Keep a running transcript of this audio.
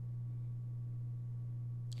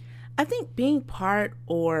I think being part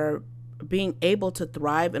or being able to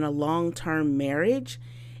thrive in a long-term marriage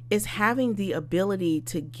is having the ability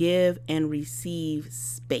to give and receive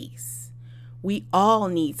space. We all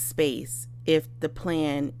need space if the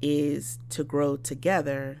plan is to grow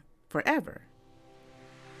together forever.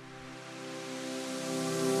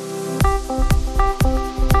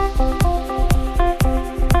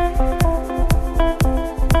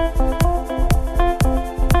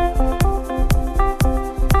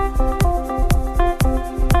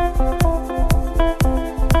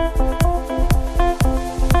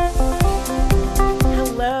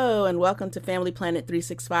 Hello and welcome to Family Planet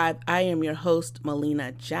 365. I am your host,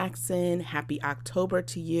 Melina Jackson. Happy October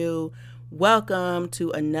to you. Welcome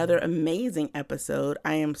to another amazing episode.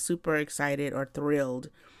 I am super excited or thrilled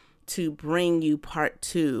to bring you part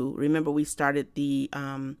 2. Remember, we started the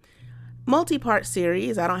multi-part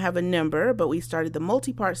series. I don't have a number, but we started the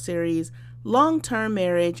multi-part series, Long-Term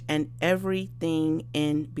Marriage and Everything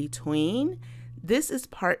in Between. This is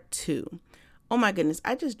part 2. Oh my goodness,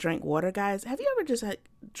 I just drank water, guys. Have you ever just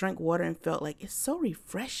drank water and felt like it's so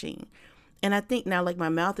refreshing? And I think now my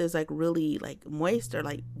mouth is really moist or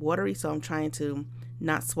watery, so I'm trying to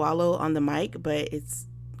not swallow on the mic, but it's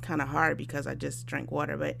kind of hard because I just drank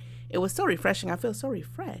water. But it was so refreshing. I feel so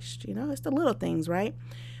refreshed. It's the little things, right?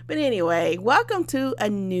 But anyway, welcome to a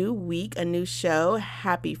new week, a new show.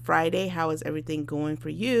 Happy Friday. How is everything going for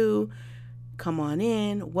you? Come on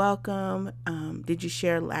in. Welcome. Did you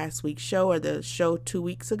share last week's show or the show 2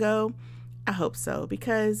 weeks ago? I hope so,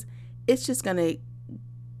 because it's just going to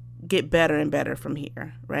get better and better from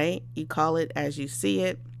here, right? You call it as you see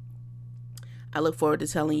it. I look forward to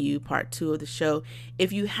telling you part 2 of the show.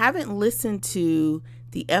 If you haven't listened to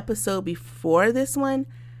the episode before this one,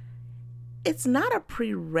 it's not a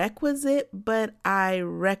prerequisite, but I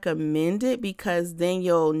recommend it because then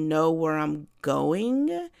you'll know where I'm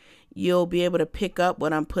going. You'll be able to pick up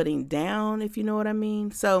what I'm putting down, if you know what I mean.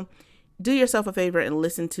 So do yourself a favor and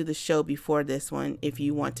listen to the show before this one if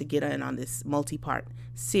you want to get in on this multi-part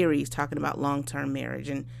series talking about long-term marriage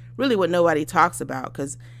and really what nobody talks about,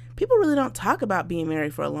 because people really don't talk about being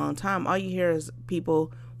married for a long time. All you hear is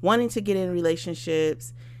people wanting to get in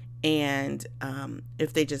relationships and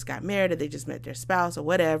if they just got married or they just met their spouse or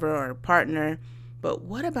whatever or partner. But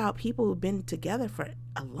what about people who've been together for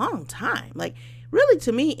a long time? Really,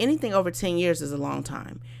 to me, anything over 10 years is a long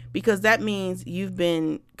time because that means you've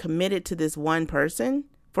been committed to this one person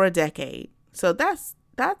for a decade. So that's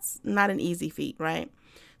not an easy feat, right?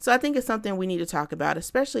 So I think it's something we need to talk about,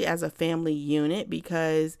 especially as a family unit,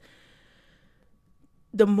 because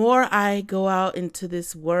the more I go out into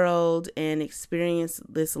this world and experience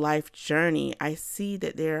this life journey, I see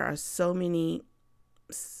that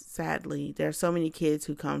sadly, there are so many kids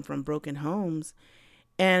who come from broken homes.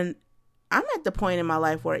 And I'm at the point in my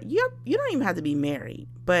life where you don't even have to be married,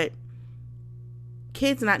 but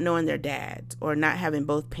kids not knowing their dads or not having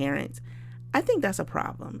both parents, I think that's a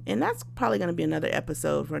problem. And that's probably going to be another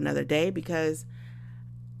episode for another day because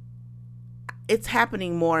it's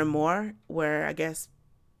happening more and more where I guess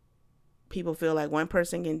people feel like one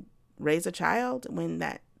person can raise a child when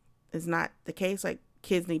that is not the case.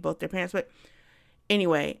 Kids need both their parents. But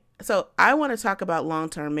anyway, so I want to talk about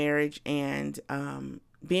long-term marriage and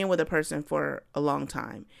being with a person for a long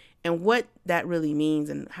time and what that really means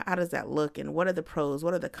and how does that look and what are the pros,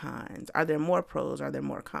 what are the cons? Are there more pros? Are there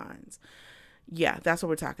more cons? Yeah, that's what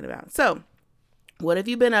we're talking about. So what have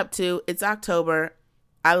you been up to? It's October.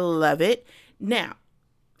 I love it. Now,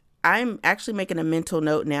 I'm actually making a mental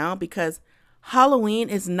note now because Halloween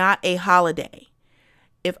is not a holiday.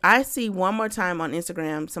 If I see one more time on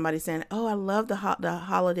Instagram somebody saying, "Oh, I love the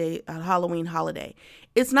holiday, Halloween holiday,"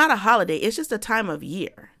 it's not a holiday. It's just a time of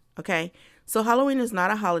year. Okay, so Halloween is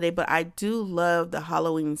not a holiday, but I do love the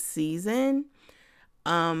Halloween season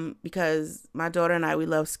because my daughter and we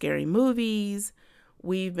love scary movies.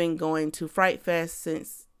 We've been going to Fright Fest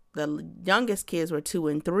since the youngest kids were 2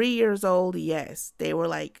 and 3 years old. Yes, they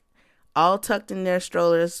were all tucked in their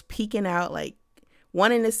strollers, peeking out,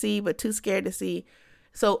 wanting to see but too scared to see.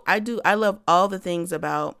 So I love all the things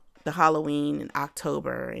about the Halloween in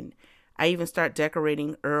October, and I even start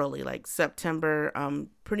decorating early, September,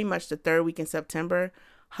 pretty much the 3rd week in September,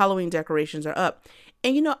 Halloween decorations are up.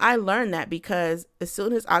 And I learned that because as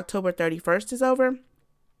soon as October 31st is over,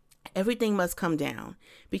 everything must come down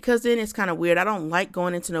because then it's kind of weird. I don't like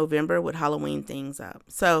going into November with Halloween things up.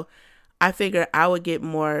 So I figured I would get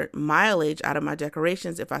more mileage out of my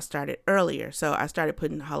decorations if I started earlier. So I started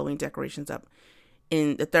putting Halloween decorations up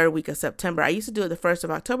in the 3rd week of September. I used to do it the 1st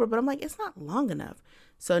of October, but I'm it's not long enough.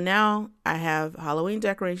 So now I have Halloween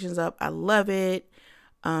decorations up. I love it.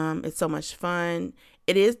 It's so much fun.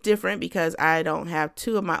 It is different because I don't have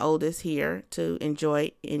two of my oldest here to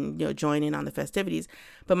enjoy and join in on the festivities.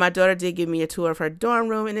 But my daughter did give me a tour of her dorm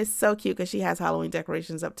room, and it's so cute because she has Halloween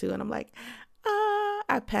decorations up too. And I'm like,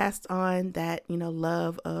 I passed on that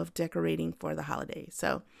love of decorating for the holidays.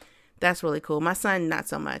 So that's really cool. My son, not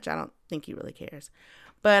so much. I don't think he really cares.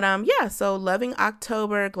 But yeah, so loving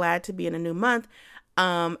October, glad to be in a new month.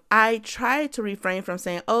 I try to refrain from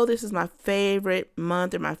saying, oh, this is my favorite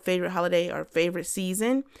month or my favorite holiday or favorite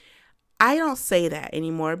season. I don't say that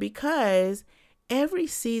anymore because every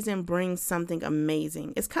season brings something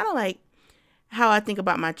amazing. It's kind of like how I think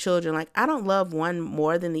about my children. Like, I don't love one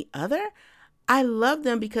more than the other. I love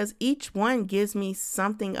them because each one gives me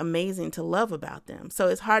something amazing to love about them. So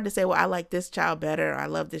it's hard to say, well, I like this child better or I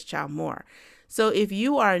love this child more. So if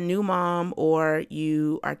you are a new mom or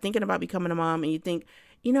you are thinking about becoming a mom and you think,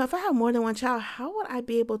 if I have more than one child, how would I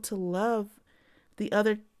be able to love the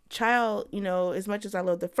other child, as much as I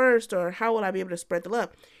love the first, or how will I be able to spread the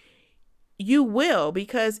love? You will,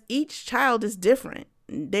 because each child is different.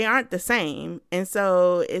 They aren't the same. And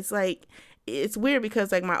so it's like, it's weird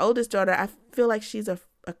because like my oldest daughter, I feel like she's a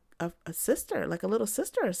sister, like a little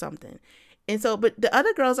sister or something. And so, but the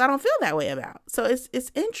other girls, I don't feel that way about. So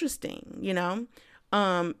it's interesting, and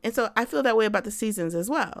so I feel that way about the seasons as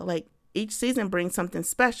well. Like each season brings something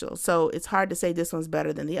special. So it's hard to say this one's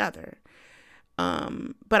better than the other.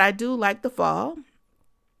 But I do like the fall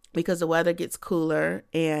because the weather gets cooler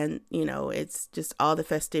and, it's just all the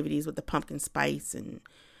festivities with the pumpkin spice and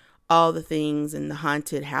all the things and the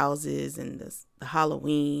haunted houses and the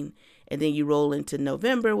Halloween. And then you roll into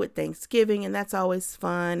November with Thanksgiving, and that's always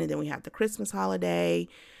fun. And then we have the Christmas holiday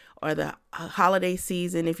or the holiday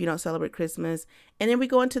season if you don't celebrate Christmas. And then we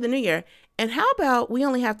go into the new year. And how about we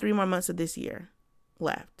only have 3 more months of this year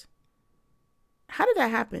left? How did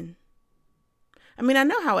that happen? I mean, I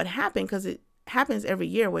know how it happened because it happens every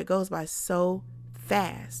year where it goes by so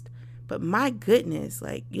fast. But my goodness,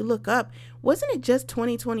 like you look up, wasn't it just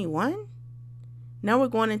 2021? Now we're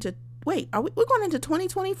going into, we're going into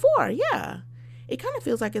 2024. Yeah. It kind of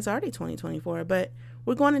feels like it's already 2024, but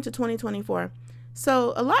we're going into 2024.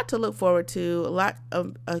 So a lot to look forward to, a lot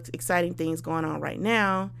of exciting things going on right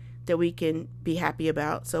now that we can be happy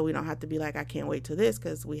about. So we don't have to be like, I can't wait till this,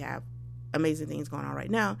 because we have amazing things going on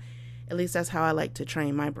right now. At least that's how I like to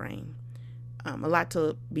train my brain. A lot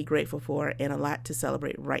to be grateful for and a lot to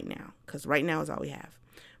celebrate right now, because right now is all we have.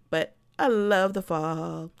 But I love the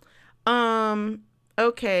fall.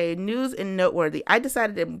 Okay, news and noteworthy. I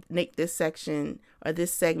decided to make this section or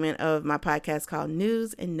this segment of my podcast called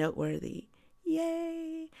News and Noteworthy.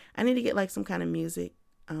 Yay! I need to get like some kind of music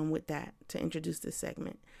with that to introduce this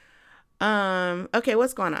segment. Okay,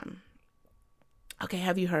 what's going on? Okay,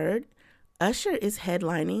 have you heard? Usher is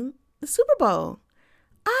headlining the Super Bowl.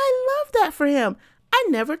 I love that for him. I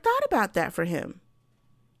never thought about that for him.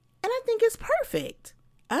 And I think it's perfect.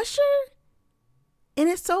 Usher. And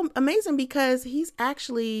it's so amazing because he's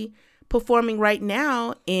actually performing right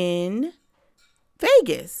now in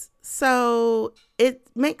Vegas. So it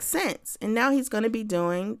makes sense. And now he's going to be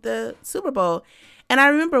doing the Super Bowl. And I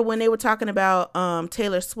remember when they were talking about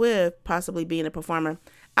Taylor Swift possibly being a performer,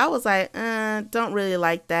 I was like, don't really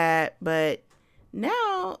like that. But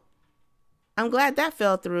now I'm glad that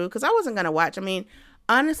fell through because I wasn't going to watch. I mean,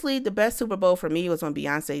 honestly, the best Super Bowl for me was when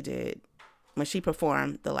Beyonce did, when she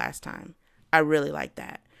performed the last time. I really like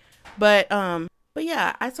that. But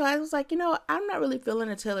yeah, I was like, I'm not really feeling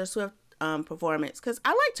a Taylor Swift performance because I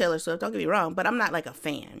like Taylor Swift, don't get me wrong, but I'm not like a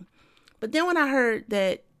fan. But then when I heard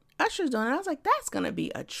that Usher's doing it, I was like, that's going to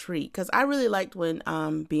be a treat because I really liked when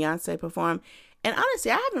Beyonce performed. And honestly,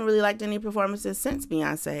 I haven't really liked any performances since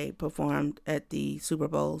Beyonce performed at the Super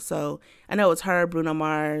Bowl. So I know it's her, Bruno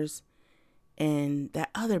Mars, and that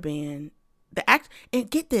other band. And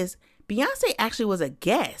get this, Beyonce actually was a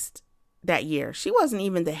guest that year. She wasn't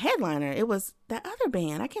even the headliner. It was that other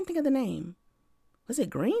band. I can't think of the name. Was it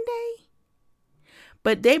Green Day?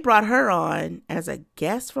 But they brought her on as a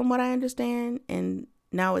guest from what I understand. And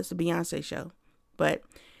now it's the Beyonce show. But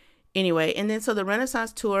anyway, and then so the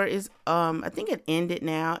Renaissance tour is, I think it ended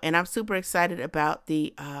now, and I'm super excited about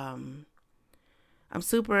the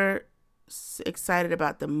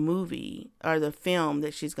movie or the film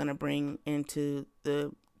that she's going to bring into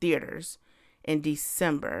the theaters in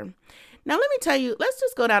December. Now, let me tell you, let's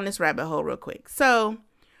just go down this rabbit hole real quick. So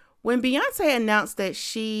when Beyonce announced that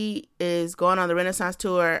she is going on the Renaissance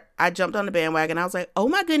tour, I jumped on the bandwagon. I was like, oh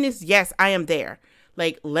my goodness, yes, I am there.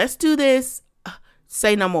 Like, let's do this.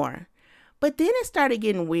 Say no more. But then it started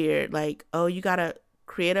getting weird. Like, oh, you got to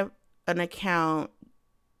create an account.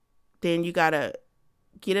 Then you got to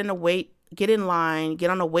get in a wait get in line, get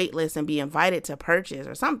on a wait list, and be invited to purchase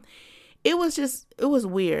or something. It was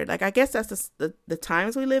weird. Like, I guess that's the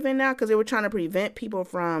times we live in now, because they were trying to prevent people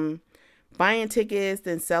from buying tickets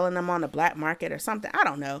and selling them on the black market or something. I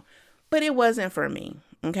don't know. But it wasn't for me.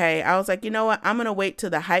 Okay. I was like, you know what? I'm going to wait till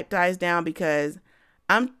the hype dies down, because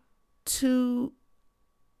I'm too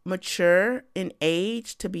mature in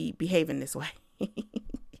age to be behaving this way.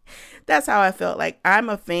 That's how I felt. Like, I'm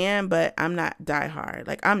a fan, but I'm not diehard.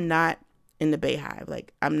 Like, I'm not in the Bayhive.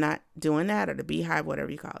 Like, I'm not doing that, or the Beehive,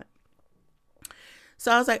 whatever you call it.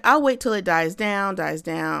 So I was like, I'll wait till it dies down,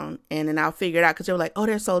 and then I'll figure it out. Because they were like, oh,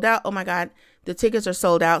 they're sold out. Oh my God, the tickets are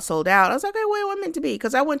sold out. I was like, okay, where am I meant to be?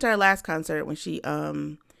 Because I went to her last concert when she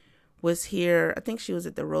was here. I think she was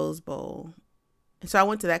at the Rose Bowl. So I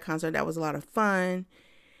went to that concert. That was a lot of fun.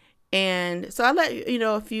 And so I let,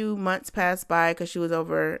 a few months pass by, because she was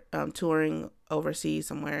over touring overseas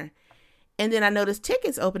somewhere. And then I noticed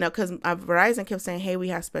tickets open up, because Verizon kept saying, hey, we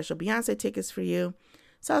have special Beyonce tickets for you.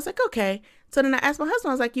 So I was like, okay. So then I asked my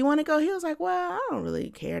husband, I was like, you want to go? He was like, well, I don't really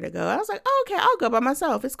care to go. I was like, oh, okay, I'll go by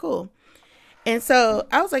myself. It's cool. And so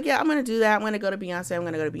I was like, yeah, I'm going to do that. I'm going to go to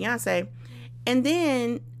Beyonce. And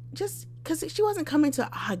then just because she wasn't coming to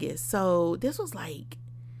August. So this was like,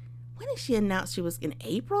 when did she announce she was in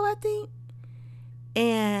April, I think?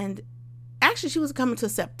 And actually she was coming to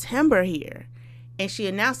September here, and she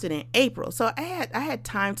announced it in April. So I had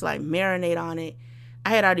time to like marinate on it. I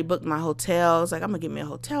had already booked my hotel. I was like, I'm going to get me a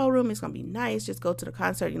hotel room. It's going to be nice. Just go to the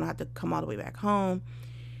concert. You don't have to come all the way back home.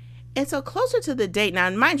 And so closer to the date, now,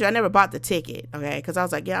 mind you, I never bought the ticket, okay? Because I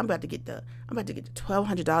was like, yeah, I'm about to get the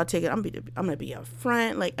 $1,200 ticket. I'm going to be up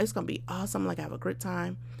front. Like, it's going to be awesome. Like, I have a great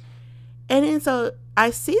time. And then so I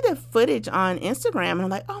see the footage on Instagram, and I'm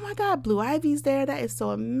like, oh my God, Blue Ivy's there. That is so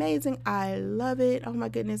amazing. I love it. Oh my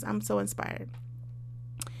goodness, I'm so inspired.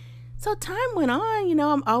 So time went on,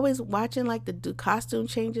 I'm always watching like the costume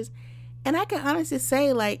changes, and I can honestly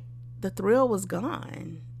say like the thrill was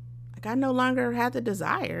gone. Like, I no longer had the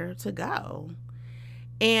desire to go.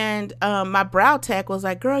 And my brow tech was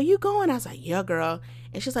like, girl, you going? I was like, yeah, girl.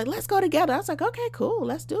 And she's like, let's go together. I was like, okay, cool.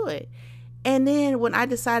 Let's do it. And then when I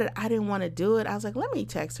decided I didn't want to do it, I was like, let me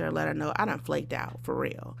text her and let her know I done flaked out for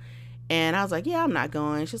real. And I was like, yeah, I'm not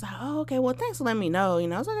going. She's like, oh, okay, well, thanks for letting me know.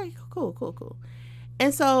 I was like, okay, cool.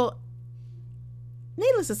 And so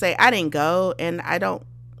needless to say, I didn't go, and I don't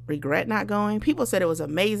regret not going. People said it was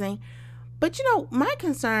amazing. But, the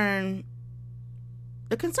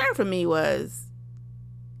concern for me was,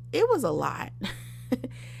 it was a lot.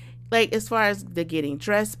 Like, as far as the getting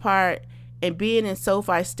dressed part and being in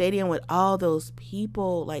SoFi Stadium with all those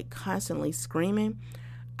people, like, constantly screaming,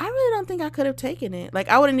 I really don't think I could have taken it. Like,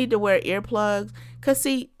 I would have needed to wear earplugs. Because,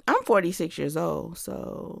 see, I'm 46 years old,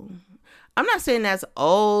 so I'm not saying that's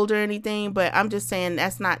old or anything, but I'm just saying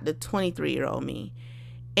that's not the 23-year-old me.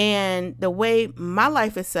 And the way my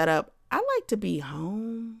life is set up, I like to be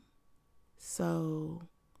home. So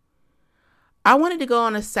I wanted to go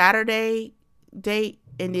on a Saturday date,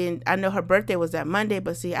 and then I know her birthday was that Monday,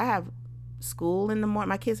 but see, I have school in the morning.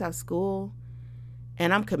 My kids have school,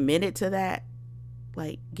 and I'm committed to that.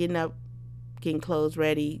 Like, getting up, getting clothes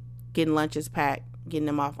ready, getting lunches packed, getting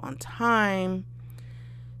them off on time.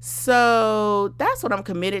 So that's what I'm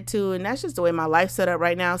committed to, and that's just the way my life's set up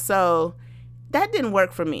right now. So that didn't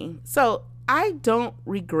work for me. So I don't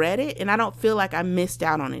regret it, and I don't feel like I missed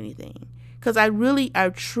out on anything, because I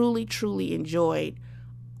truly enjoyed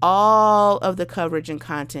all of the coverage and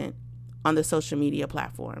content on the social media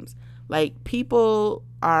platforms. Like, people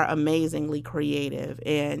are amazingly creative,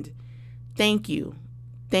 and thank you,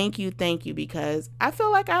 because I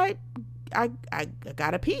feel like I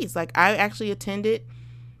got a piece. Like, I actually attended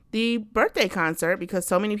the birthday concert because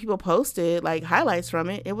so many people posted like highlights from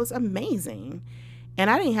it. It was amazing. And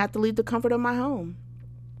I didn't have to leave the comfort of my home.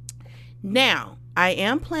 Now, I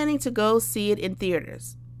am planning to go see it in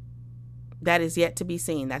theaters. That is yet to be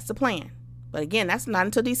seen. That's the plan. But again, that's not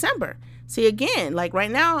until December. See, again, like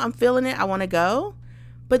right now, I'm feeling it. I want to go.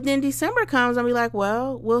 But then December comes, I'll be like,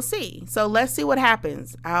 well, we'll see. So let's see what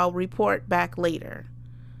happens. I'll report back later.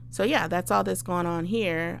 So yeah, that's all that's going on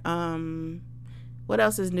here. What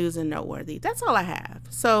else is news and noteworthy? That's all I have.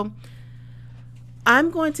 So I'm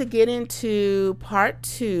going to get into part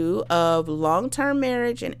 2 of long-term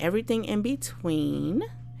marriage and everything in between.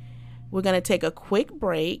 We're going to take a quick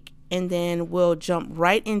break, and then we'll jump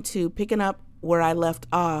right into picking up where I left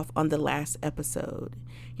off on the last episode.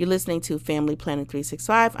 You're listening to Family Planning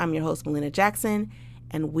 365. I'm your host, Melina Jackson,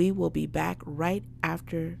 and we will be back right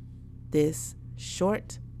after this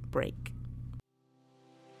short break.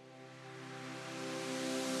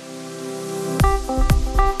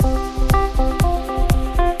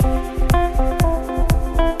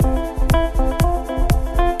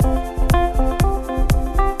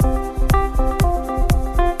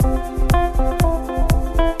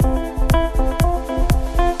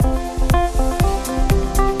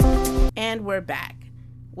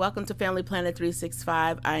 welcome to Family Planet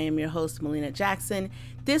 365. I am your host, Melina Jackson.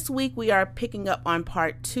 This week we are picking up on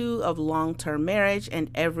part 2 of long-term marriage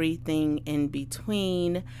and everything in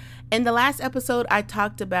between. In the last episode, I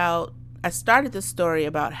started the story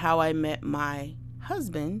about how I met my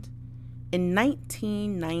husband in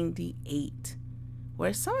 1998.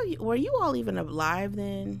 Were you all even alive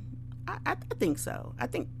then? I think so. I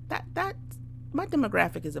think that my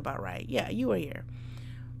demographic is about right. Yeah, you were here.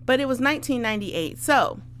 But it was 1998.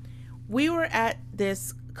 So we were at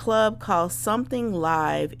this club called Something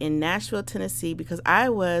Live in Nashville, Tennessee, because I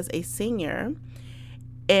was a senior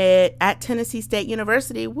at Tennessee State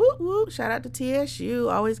University. Whoop, whoop. Shout out to TSU.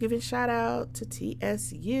 Always giving shout out to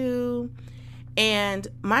TSU. And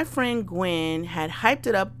my friend Gwen had hyped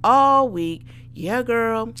it up all week. Yeah,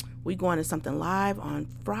 girl, we going to Something Live on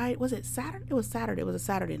Friday. Was it Saturday? It was Saturday. It was a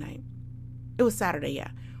Saturday night. It was Saturday, yeah.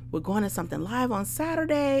 We're going to Something Live on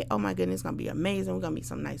Saturday. Oh my goodness, it's going to be amazing. We're going to meet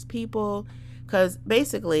some nice people. Because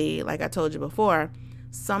basically, like I told you before,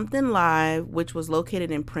 Something Live, which was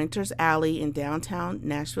located in Printers Alley in downtown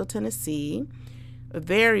Nashville, Tennessee, a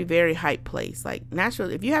very, very hype place. Like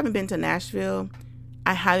Nashville, if you haven't been to Nashville,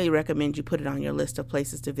 I highly recommend you put it on your list of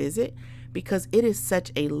places to visit because it is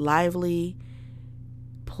such a lively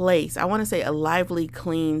place. I want to say a lively,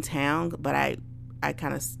 clean town, but I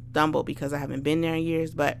kind of stumbled because I haven't been there in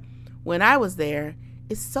years. But when I was there,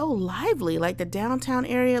 it's so lively, like the downtown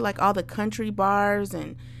area, like all the country bars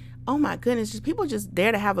and oh my goodness, just people just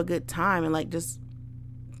there to have a good time and like just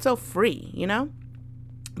so free, you know?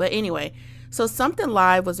 But anyway, so Something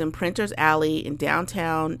Live was in Printers Alley in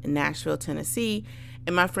downtown Nashville, Tennessee.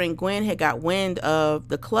 And my friend Gwen had got wind of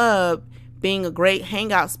the club being a great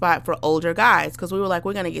hangout spot for older guys because we were like,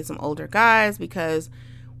 we're going to get some older guys because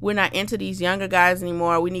we're not into these younger guys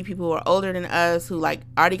anymore. We need people who are older than us, who like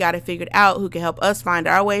already got it figured out, who can help us find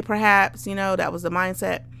our way, perhaps. You know, that was the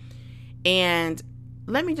mindset. And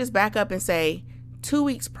let me just back up and say 2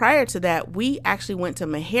 weeks prior to that, we actually went to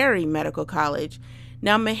Meharry Medical College.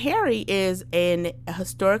 Now, Meharry is an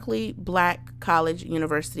historically black college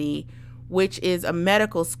university, which is a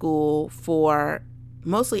medical school for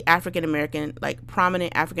mostly African-American, like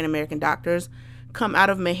prominent African-American doctors come out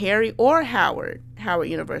of Meharry or Howard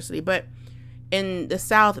University. But in the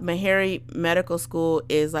South, Meharry Medical School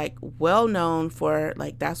is like well known for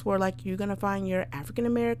like, that's where like you're going to find your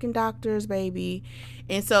African-American doctors, baby.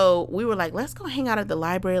 And so we were like, let's go hang out at the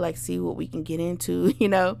library, like see what we can get into, you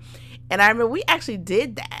know? And I remember we actually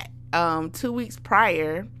did that 2 weeks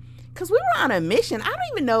prior because we were on a mission. I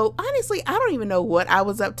don't even know what I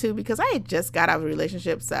was up to because I had just got out of a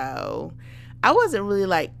relationship. So I wasn't really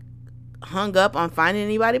like hung up on finding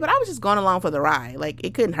anybody, but I was just going along for the ride. Like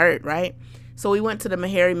it couldn't hurt, right? So we went to the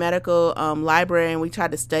Meharry Medical Library and we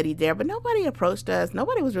tried to study there, but nobody approached us.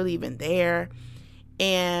 Nobody was really even there.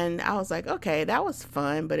 And I was like, okay, that was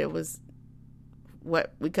fun, but it was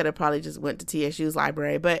what we could have probably just went to TSU's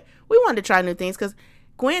library, but we wanted to try new things because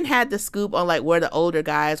Gwen had the scoop on like where the older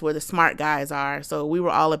guys, where the smart guys are. So we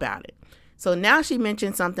were all about it. So now she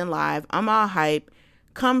mentioned Something Live. I'm all hype.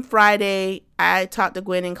 Come Friday, I talked to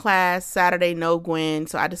Gwen in class. Saturday, no Gwen.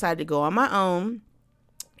 So I decided to go on my own.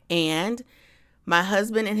 And my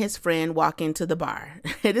husband and his friend walk into the bar.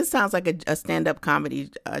 This sounds like a stand-up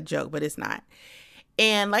comedy joke, but it's not.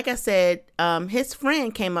 And like I said, his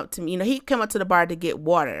friend came up to me. You know, he came up to the bar to get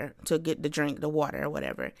water, to get the water or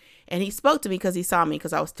whatever. And he spoke to me because he saw me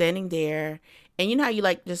because I was standing there. And you know how you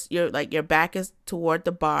like just your back is toward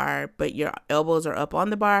the bar, but your elbows are up on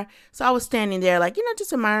the bar. So I was standing there like, you know,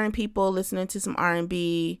 just admiring people, listening to some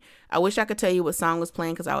R&B. I wish I could tell you what song was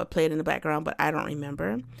playing because I would play it in the background, but I don't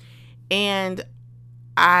remember. And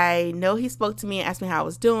I know he spoke to me and asked me how I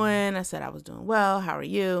was doing. I said I was doing well. How are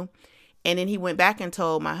you? And then he went back and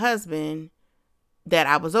told my husband that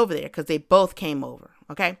I was over there because they both came over.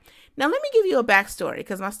 Okay. Now let me give you a backstory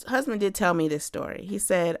because my husband did tell me this story. He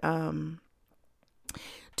said,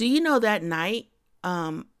 do you know that night,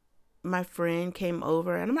 my friend came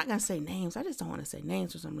over, and I'm not going to say names. I just don't want to say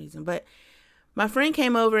names for some reason, but my friend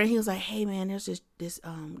came over and he was like, hey man, there's this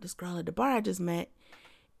girl at the bar I just met.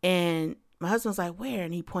 And my husband was like, where?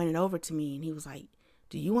 And he pointed over to me and he was like,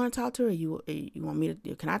 do you want to talk to her? Or you want me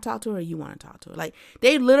to, can I talk to her? Or you want to talk to her? Like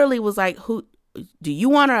they literally was like, who, do you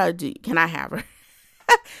want her? Or can I have her?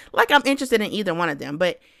 Like I'm interested in either one of them.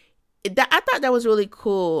 But I thought that was really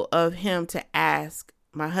cool of him to ask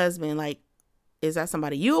my husband, like, is that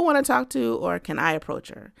somebody you want to talk to or can I approach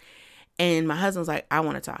her? And my husband was like, I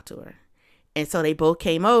want to talk to her. And so they both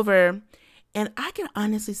came over. And I can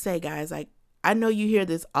honestly say, guys, like, I know you hear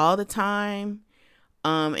this all the time.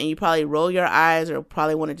 And you probably roll your eyes or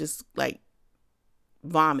probably want to just like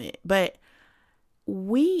vomit. But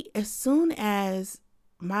as soon as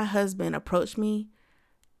my husband approached me,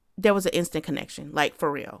 there was an instant connection, like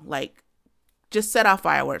for real, like just set off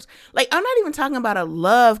fireworks. Like, I'm not even talking about a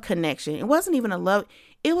love connection. It wasn't even a love.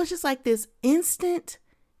 It was just like this instant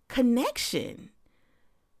connection.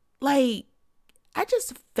 Like, I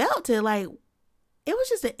just felt it. Like, it was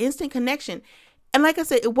just an instant connection. And like I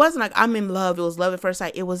said, it wasn't like I'm in love. It was love at first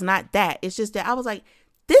sight. It was not that. It's just that I was like,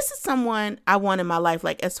 this is someone I want in my life.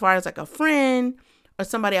 Like, as far as like a friend or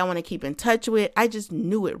somebody I want to keep in touch with, I just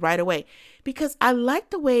knew it right away because I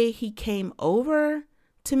liked the way he came over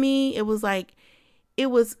to me. It was like, it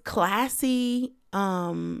was classy.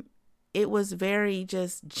 It was very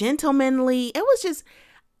just gentlemanly. It was just,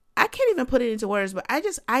 I can't even put it into words, but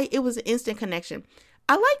it was an instant connection.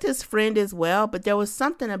 I liked his friend as well, but there was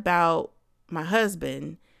something about my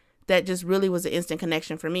husband that just really was an instant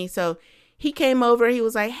connection for me. So he came over, he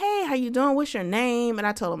was like, hey, how you doing? What's your name? And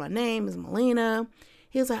I told him my name is Melina.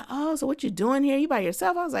 He was like, oh, so what you doing here? You by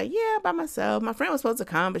yourself? I was like, yeah, by myself. My friend was supposed to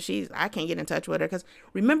come, but I can't get in touch with her because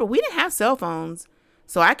remember, we didn't have cell phones.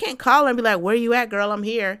 So I can't call her and be like, where you at, girl? I'm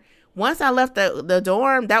here. Once I left the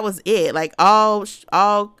dorm, that was it. Like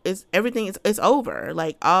everything is over.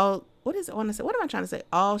 Like what is it I want to say? What am I trying to say?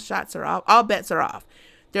 All shots are off. All bets are off.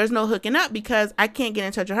 There's no hooking up because I can't get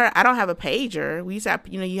in touch with her. I don't have a pager. We used to have,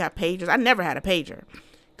 you have pagers. I never had a pager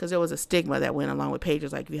because there was a stigma that went along with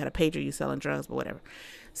pagers. Like if you had a pager, you selling drugs, but whatever.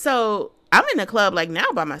 So I'm in the club like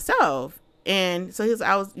now by myself. And so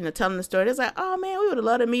I was, telling the story. It's like, oh man, we would have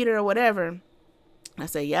loved to meet her or whatever. I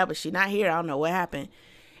said, yeah, but she's not here. I don't know what happened.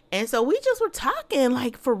 And so we just were talking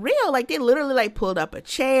like for real. Like they literally like pulled up a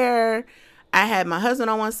chair. I had my husband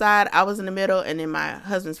on one side. I was in the middle. And then my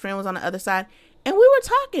husband's friend was on the other side. And we were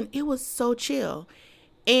talking. It was so chill.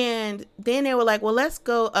 And then they were like, well, let's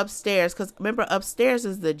go upstairs. Because remember, upstairs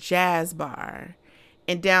is the jazz bar.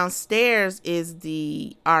 And downstairs is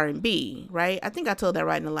the R&B, right? I think I told that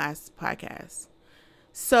right in the last podcast.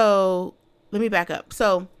 So let me back up.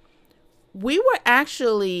 So we were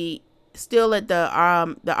actually still at the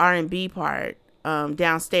R&B part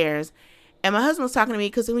downstairs. And my husband was talking to me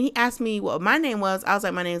because when he asked me what my name was, I was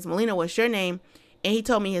like, my name is Melina. What's your name? And he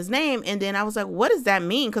told me his name. And then I was like, what does that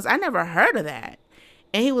mean? Because I never heard of that.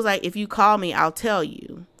 And he was like, if you call me, I'll tell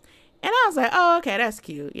you. And I was like, oh, okay, that's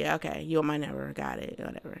cute. Yeah, okay. You want my number. Got it.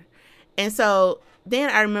 Whatever. And so then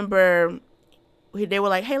I remember they were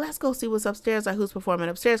like, hey, let's go see what's upstairs. Like who's performing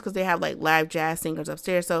upstairs because they have like live jazz singers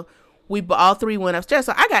upstairs. So we all three went upstairs.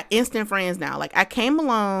 So I got instant friends now. Like I came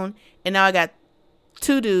alone and now I got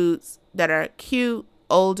two dudes that are cute,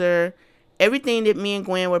 older, everything that me and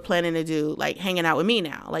Gwen were planning to do, like hanging out with me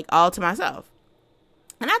now, like all to myself.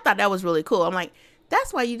 And I thought that was really cool. I'm like,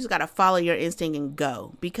 that's why you just got to follow your instinct and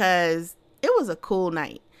go because it was a cool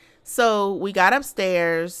night. So we got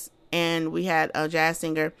upstairs and we had a jazz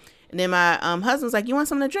singer. And then my husband's like, you want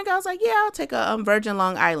something to drink? I was like, yeah, I'll take a Virgin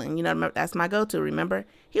Long Island. That's my go-to, remember?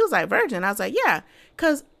 He was like, Virgin? I was like, yeah.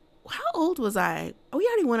 Because how old was I? We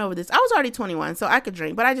already went over this. I was already 21, so I could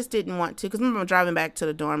drink. But I just didn't want to because remember I'm driving back to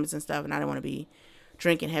the dorms and stuff. And I didn't want to be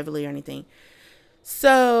drinking heavily or anything.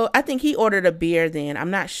 So I think he ordered a beer then. I'm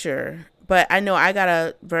not sure. But I know I got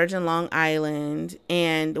a Virgin Long Island.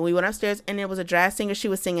 And we went upstairs and there was a jazz singer. She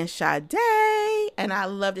was singing Sade. And I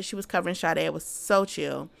loved it. She was covering Sade. It was so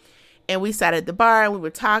chill. And we sat at the bar and we were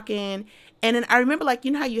talking. And then I remember, like,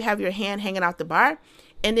 you know how you have your hand hanging out the bar?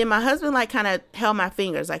 And then my husband, like, kind of held my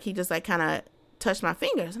fingers. Like, he just, like, kind of touched my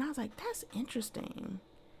fingers. And I was like, that's interesting.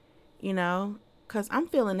 Because I'm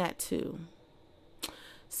feeling that, too.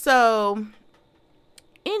 So,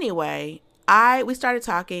 anyway, we started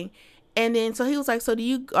talking. And then, so he was like, so do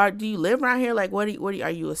you live around here? Like, are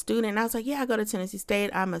you a student? And I was like, yeah, I go to Tennessee State.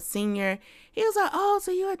 I'm a senior. He was like, oh,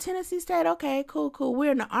 so you're at Tennessee State. Okay, cool.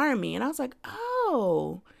 We're in the Army. And I was like,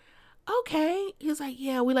 oh, okay. He was like,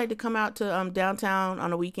 yeah, we like to come out to downtown on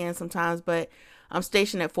the weekend sometimes, but I'm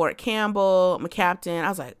stationed at Fort Campbell. I'm a captain. I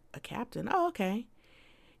was like, a captain? Oh, okay.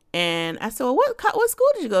 And I said, well, what school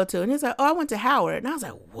did you go to? And he's like, oh, I went to Howard. And I was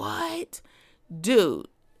like, what? Dude,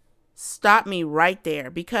 stop me right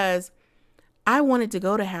there because I wanted to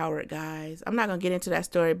go to Howard, guys. I'm not going to get into that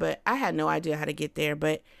story, but I had no idea how to get there.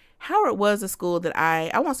 But Howard was a school that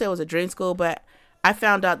I won't say it was a dream school, but I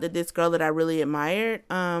found out that this girl that I really admired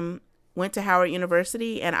went to Howard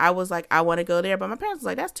University. And I was like, I want to go there. But my parents was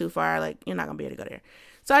like, that's too far. Like, you're not going to be able to go there.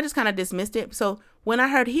 So I just kind of dismissed it. So when I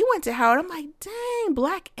heard he went to Howard, I'm like, dang,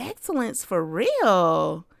 Black excellence for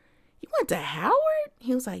real. You went to Howard?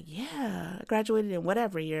 He was like, yeah, I graduated in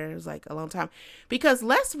whatever year. It was like a long time. Because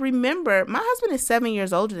let's remember, my husband is 7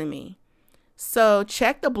 years older than me. So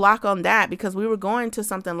check the block on that because we were going to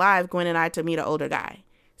something live, Gwen and I, to meet an older guy.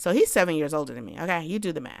 So he's 7 years older than me. Okay, you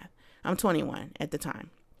do the math. I'm 21 at the time.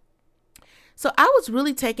 So I was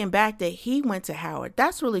really taken back that he went to Howard.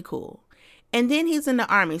 That's really cool. And then he's in the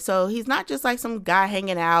Army. So he's not just like some guy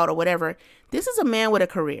hanging out or whatever. This is a man with a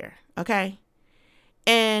career. Okay.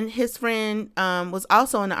 And his friend was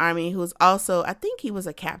also in the Army, who was also, I think he was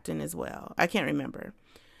a captain as well. I can't remember.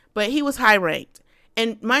 But he was high ranked.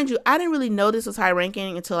 And mind you, I didn't really know this was high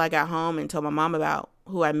ranking until I got home and told my mom about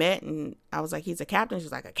who I met. And I was like, he's a captain.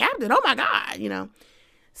 She's like, a captain? Oh my God, you know.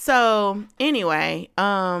 So anyway,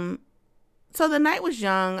 so the night was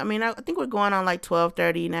young. I mean, I think we're going on like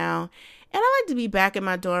 12:30 now. And I like to be back in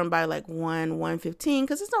my dorm by like 1:15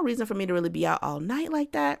 because there's no reason for me to really be out all night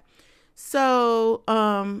like that. So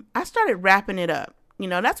I started wrapping it up. You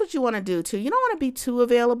know, that's what you want to do too. You don't want to be too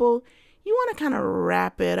available. You want to kind of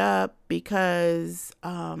wrap it up because,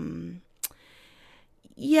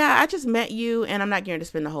 yeah, I just met you and I'm not going to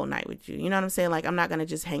spend the whole night with you. You know what I'm saying? Like, I'm not going to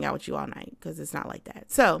just hang out with you all night because it's not like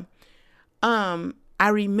that. So I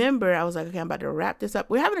remember I was like, okay, I'm about to wrap this up.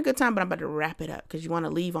 We're having a good time, but I'm about to wrap it up because you want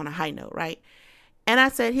to leave on a high note, right? And I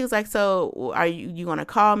said, he was like, so are you going to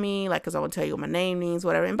call me? Like, because I want to tell you what my name means,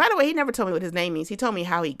 whatever. And by the way, he never told me what his name means. He told me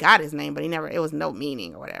how he got his name, but it was no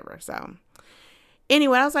meaning or whatever. So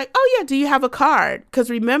anyway, I was like, oh yeah, do you have a card?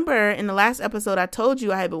 Because remember in the last episode, I told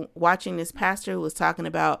you I had been watching this pastor who was talking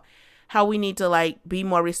about how we need to like be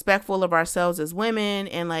more respectful of ourselves as women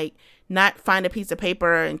and like not find a piece of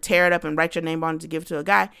paper and tear it up and write your name on it to give to a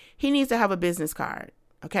guy. He needs to have a business card.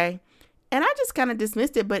 Okay. And I just kind of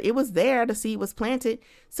dismissed it, but it was there. The seed was planted.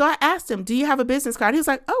 So I asked him, do you have a business card? He was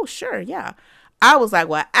like, oh, sure. Yeah. I was like,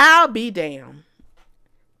 well, I'll be damned.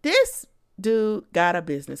 This dude got a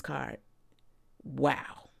business card.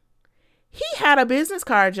 Wow. He had a business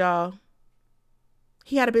card, y'all.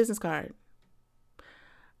 He had a business card.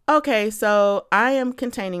 Okay. So I am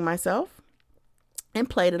containing myself and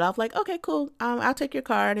played it off like, okay, cool. I'll take your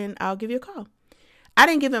card and I'll give you a call. I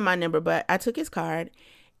didn't give him my number, but I took his card.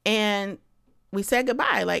 And we said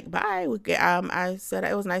goodbye, like, bye. I said,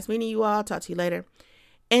 it was nice meeting you all. Talk to you later.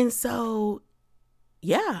 And so,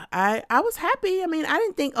 yeah, I was happy. I mean, I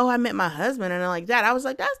didn't think, oh, I met my husband and like that. I was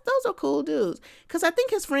like, those are cool dudes. Because I think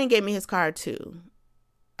his friend gave me his card too.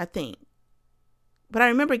 I think. But I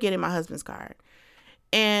remember getting my husband's card.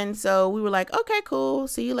 And so we were like, okay, cool.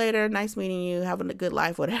 See you later. Nice meeting you. Having a good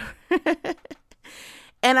life, whatever.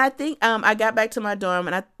 And I think I got back to my dorm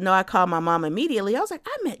and I know I called my mom immediately. I was like,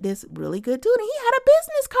 I met this really good dude and he had a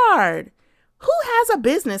business card. Who has a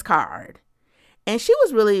business card? And she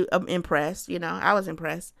was really impressed. You know, I was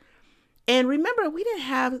impressed. And remember, we didn't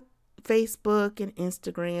have Facebook and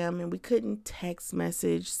Instagram and we couldn't text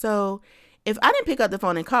message. So if I didn't pick up the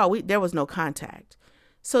phone and call, there was no contact.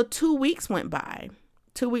 So 2 weeks went by.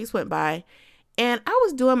 2 weeks went by. And I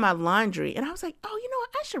was doing my laundry and I was like, oh, you know what?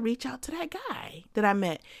 I should reach out to that guy that I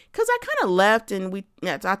met. Because I kind of left and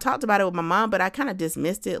I talked about it with my mom, but I kind of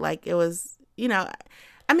dismissed it. Like it was, you know,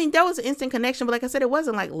 I mean, there was an instant connection. But like I said, it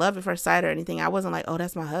wasn't like love at first sight or anything. I wasn't like, oh,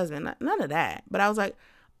 that's my husband. None of that. But I was like,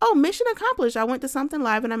 oh, mission accomplished. I went to something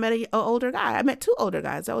live and I met an older guy. I met 2 older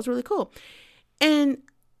guys. That was really cool. And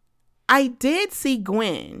I did see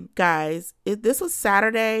Gwen, guys. This was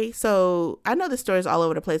Saturday. So I know the story is all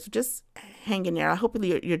over the place. So just hang in there.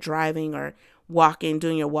 Hopefully you're driving or walking,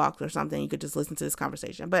 doing your walk or something. You could just listen to this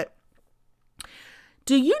conversation. But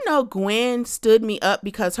do you know Gwen stood me up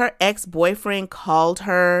because her ex-boyfriend called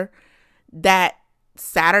her that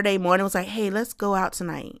Saturday morning, was like, hey, let's go out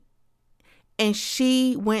tonight. And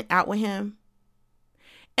she went out with him.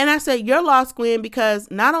 And I said, you're lost, Gwen, because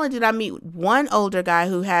not only did I meet one older guy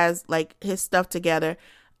who has like his stuff together,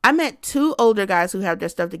 I met 2 older guys who have their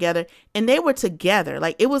stuff together and they were together.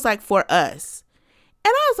 Like it was like for us.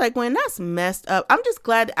 And I was like, Gwen, that's messed up. I'm just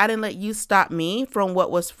glad I didn't let you stop me from what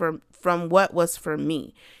was for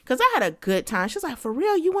me. Cause I had a good time. She's like, for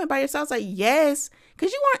real? You went by yourself? I was like, yes.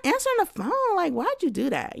 Cause you weren't answering the phone. Like, why'd you do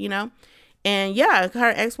that? You know? And yeah,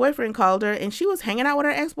 her ex-boyfriend called her and she was hanging out with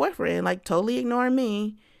her ex-boyfriend, like totally ignoring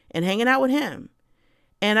me and hanging out with him.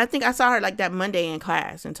 And I think I saw her like that Monday in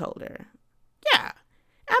class and told her, yeah.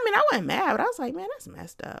 I mean, I wasn't mad, but I was like, man, that's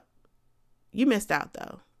messed up. You missed out,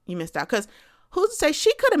 though. You missed out. Because who's to say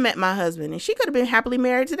she could have met my husband and she could have been happily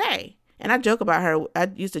married today. And I joke about her. I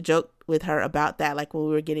used to joke with her about that, like when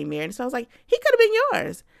we were getting married. So I was like, he could have been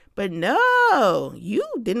yours. But no, you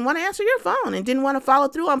didn't want to answer your phone and didn't want to follow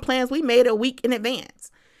through on plans we made a week in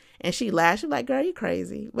advance. And she laughed. She was like, girl, you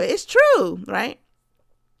crazy. But it's true, right?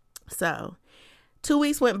 So 2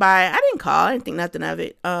 weeks went by. I didn't call. I didn't think nothing of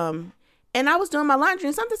it. And I was doing my laundry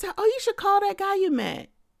and something said, oh, you should call that guy you met.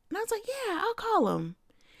 And I was like, yeah, I'll call him.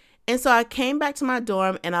 And so I came back to my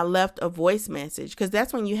dorm and I left a voice message, because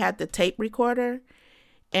that's when you had the tape recorder.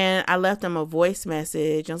 And I left him a voice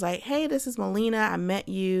message. I was like, hey, this is Melina. I met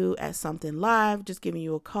you at something live. Just giving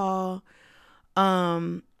you a call.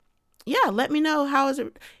 Yeah, let me know. How is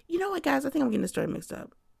it? You know what, guys? I think I'm getting the story mixed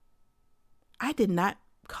up. I did not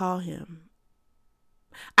call him.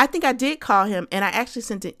 I think I did call him, and I actually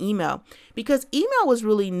sent an email, because email was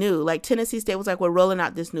really new. Like Tennessee State was like, we're rolling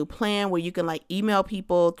out this new plan where you can like email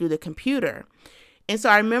people through the computer. And so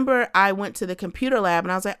I remember I went to the computer lab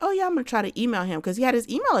and I was like, oh yeah, I'm going to try to email him, because he had his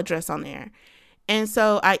email address on there. And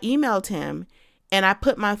so I emailed him and I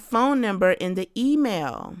put my phone number in the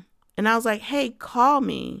email and I was like, hey, call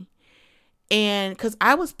me. And because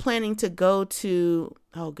I was planning to go to,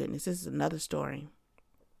 oh goodness, this is another story.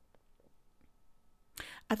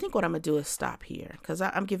 I think what I'm going to do is stop here, because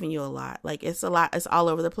I'm giving you a lot. Like it's a lot. It's all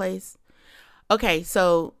over the place. Okay,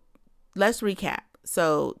 so let's recap.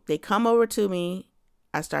 So they come over to me.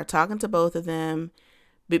 I start talking to both of them.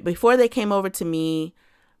 But before they came over to me,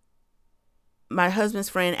 my husband's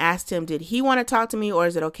friend asked him, did he want to talk to me, or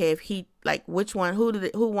is it okay if he, like, which one,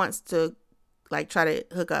 who wants to like try to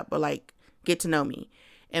hook up or like get to know me?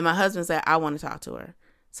 And my husband said, I want to talk to her.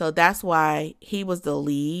 So that's why he was the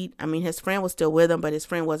lead. I mean, his friend was still with him, but his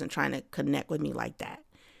friend wasn't trying to connect with me like that.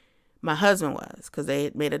 My husband was, because they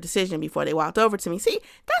had made a decision before they walked over to me. See,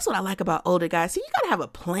 that's what I like about older guys. See, you got to have a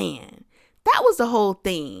plan. That was the whole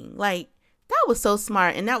thing. Like, that was so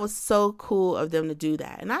smart, and that was so cool of them to do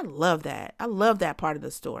that. And I love that. I love that part of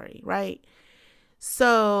the story, right?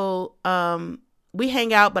 So we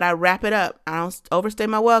hang out, but I wrap it up. I don't overstay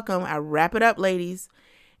my welcome. I wrap it up, ladies.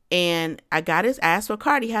 And I got his ask for a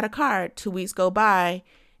card. He had a card. 2 weeks go by,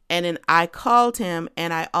 and then I called him,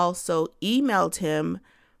 and I also emailed him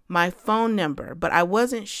my phone number. But I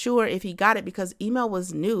wasn't sure if he got it, because email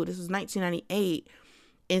was new. This was 1998.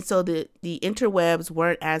 And so the interwebs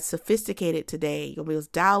weren't as sophisticated today. It was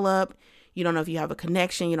dial up. You don't know if you have a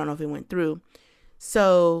connection. You don't know if it went through.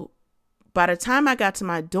 So by the time I got to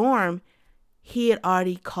my dorm, he had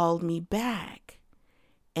already called me back.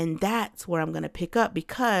 And that's where I'm going to pick up,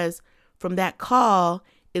 because from that call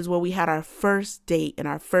is where we had our first date. And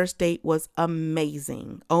our first date was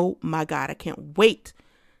amazing. Oh my God. I can't wait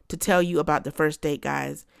to tell you about the first date,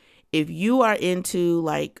 guys. If you are into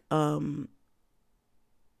like,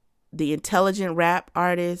 the intelligent rap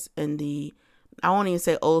artists and I won't even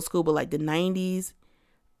say old school, but like the 90s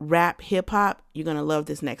rap hip hop, you're going to love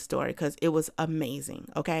this next story, because it was amazing.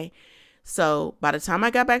 Okay. So by the time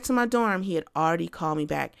I got back to my dorm, he had already called me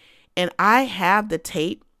back, and I have the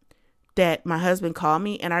tape that my husband called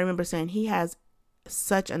me. And I remember saying, he has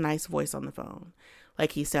such a nice voice on the phone.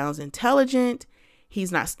 Like, he sounds intelligent.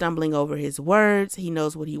 He's not stumbling over his words. He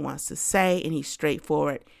knows what he wants to say, and he's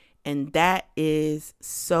straightforward. And that is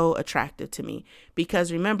so attractive to me,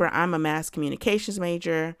 because remember, I'm a mass communications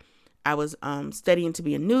major. I was studying to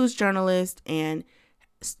be a news journalist, and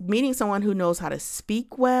meeting someone who knows how to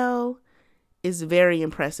speak well is very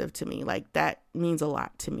impressive to me. Like, that means a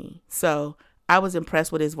lot to me. So I was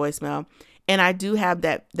impressed with his voicemail. And I do have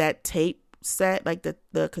that tape set, like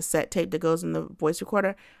the cassette tape that goes in the voice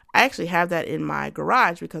recorder. I actually have that in my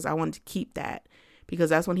garage, because I wanted to keep that,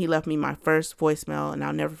 because that's when he left me my first voicemail, and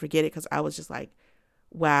I'll never forget it, because I was just like,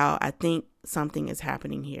 wow, I think something is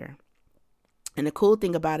happening here. And the cool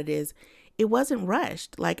thing about it is, it wasn't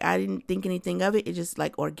rushed. Like, I didn't think anything of it. It just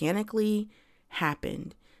like organically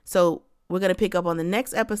happened. So we're going to pick up on the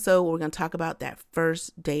next episode where we're going to talk about that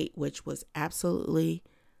first date, which was absolutely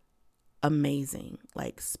amazing,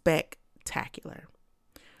 like spectacular.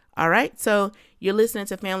 All right. So you're listening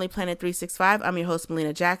to Family Planet 365. I'm your host,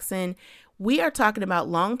 Melina Jackson. We are talking about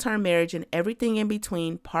long-term marriage and everything in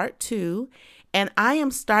between, part 2. And I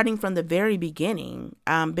am starting from the very beginning.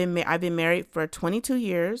 I've been married for 22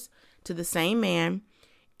 years to the same man.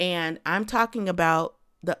 And I'm talking about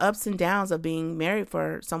the ups and downs of being married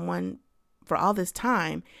for someone for all this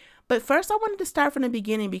time. But first, I wanted to start from the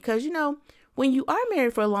beginning, because, you know, when you are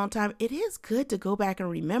married for a long time, it is good to go back and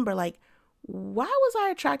remember, like, why was I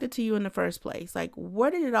attracted to you in the first place? Like, where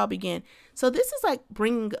did it all begin? So this is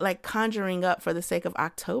like conjuring up, for the sake of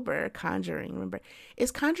October, remember,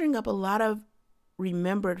 it's conjuring up a lot of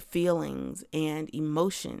remembered feelings and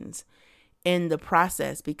emotions in the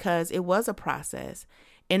process, because it was a process,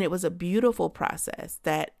 and it was a beautiful process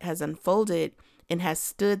that has unfolded and has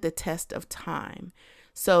stood the test of time.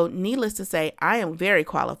 So needless to say, I am very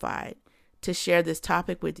qualified to share this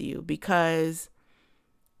topic with you, because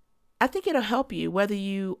I think it'll help you, whether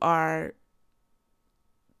you are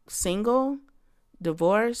single,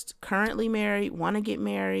 divorced, currently married, want to get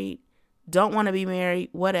married, don't want to be married,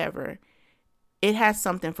 whatever. it has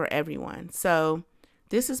something for everyone. So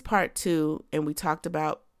this is part 2, and we talked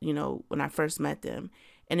about, when I first met them.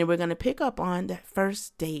 And then we're going to pick up on that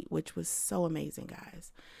first date, which was so amazing,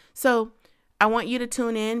 guys. So I want you to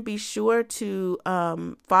tune in. Be sure to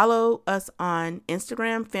follow us on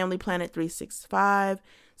Instagram, Family Planet 365,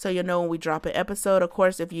 so you'll know when we drop an episode. Of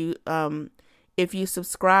course, if you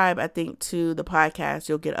subscribe, I think, to the podcast,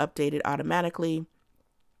 you'll get updated automatically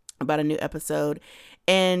about a new episode.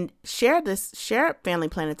 And share Family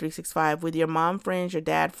Planet 365 with your mom friends, your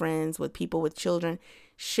dad friends, with people with children.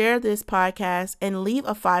 Share this podcast and leave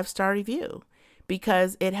a 5-star review,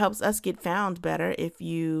 because it helps us get found better if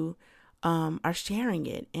you are sharing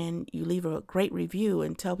it and you leave a great review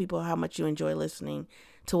and tell people how much you enjoy listening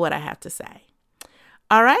to what I have to say.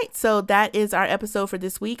 All right, so that is our episode for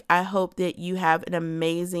this week. I hope that you have an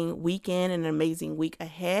amazing weekend and an amazing week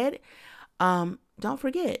ahead. Don't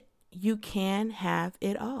forget, you can have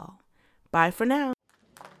it all. Bye for now.